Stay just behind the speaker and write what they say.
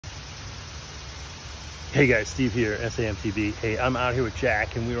Hey guys, Steve here, SAMTB. Hey, I'm out here with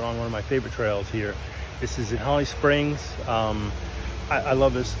Jack and we were on one of my favorite trails here. This is in Holly Springs. I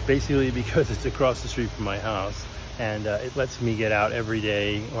love this basically because it's across the street from my house, and it lets me get out every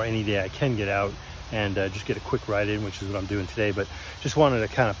day, or any day I can get out and just get a quick ride in, which is what I'm doing today. But just wanted to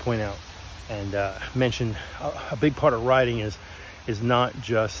kind of point out and mention a big part of riding is not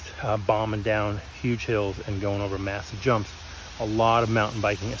just bombing down huge hills and going over massive jumps. A lot of mountain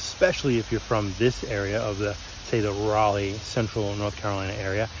biking, especially if you're from this area of the, say, the Raleigh, central North Carolina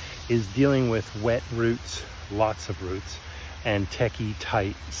area, is dealing with wet routes, lots of routes, and techie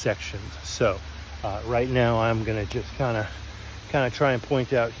tight sections. So right now I'm gonna just kind of try and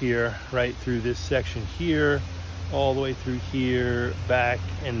point out here, right through this section here, all the way through here, back,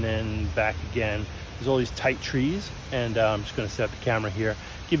 and then back again. There's all these tight trees, and I'm just gonna set up the camera here,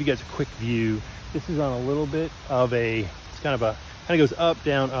 give you guys a quick view. This is on a little bit of a, kind of goes up,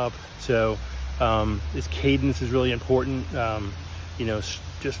 down, up. So this cadence is really important. You know,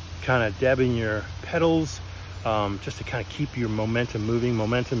 just kind of dabbing your pedals, just to kind of keep your momentum moving.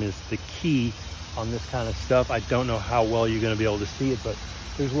 Momentum is the key on this kind of stuff. I don't know how well you're going to be able to see it, but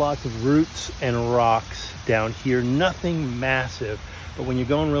there's lots of roots and rocks down here. Nothing massive, but when you're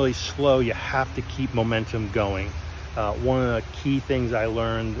going really slow, you have to keep momentum going. One of the key things I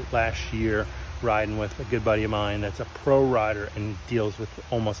learned last year riding with a good buddy of mine that's a pro rider and deals with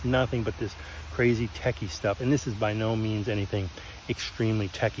almost nothing but this crazy techie stuff. And this is by no means anything extremely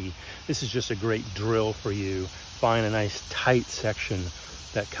techie. This is just a great drill for you. Find a nice tight section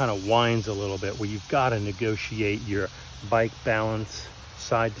that kind of winds a little bit, where you've got to negotiate your bike balance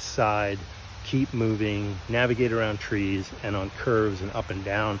side to side, keep moving, navigate around trees and on curves and up and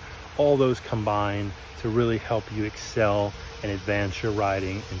down. All those combine to really help you excel and advance your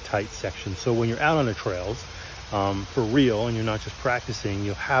riding in tight sections. So when you're out on the trails for real and you're not just practicing,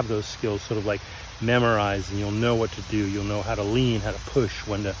 you'll have those skills sort of like memorized, and you'll know what to do. You'll know how to lean, how to push,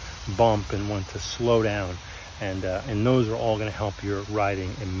 when to bump, and when to slow down. And those are all going to help your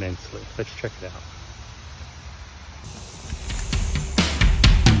riding immensely. Let's check it out.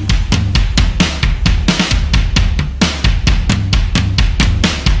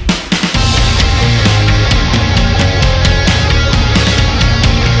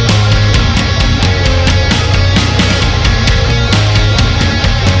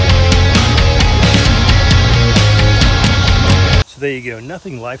 There you go.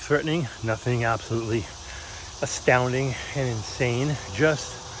 Nothing life-threatening, nothing absolutely astounding and insane,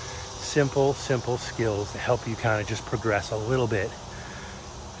 just simple skills to help you kind of just progress a little bit.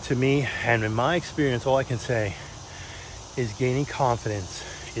 To me, and in my experience, all I can say is gaining confidence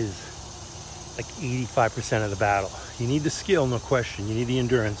is like 85% of the battle. You need the skill, no question. You need the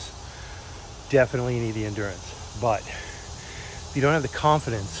endurance. Definitely you need the endurance. But if you don't have the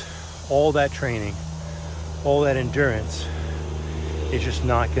confidence, all that training, all that endurance, it's just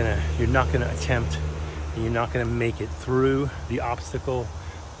not gonna, you're not gonna attempt, and you're not gonna make it through the obstacle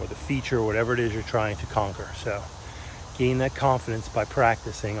or the feature or whatever it is you're trying to conquer. So gain that confidence by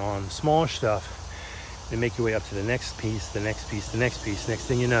practicing on smaller stuff, and make your way up to the next piece, the next piece, the next piece. Next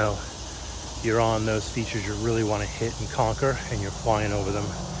thing you know, you're on those features you really want to hit and conquer, and you're flying over them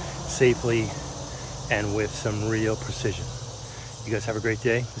safely and with some real precision. You guys have a great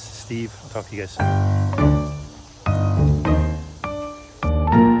day. This is Steve. I'll talk to you guys soon.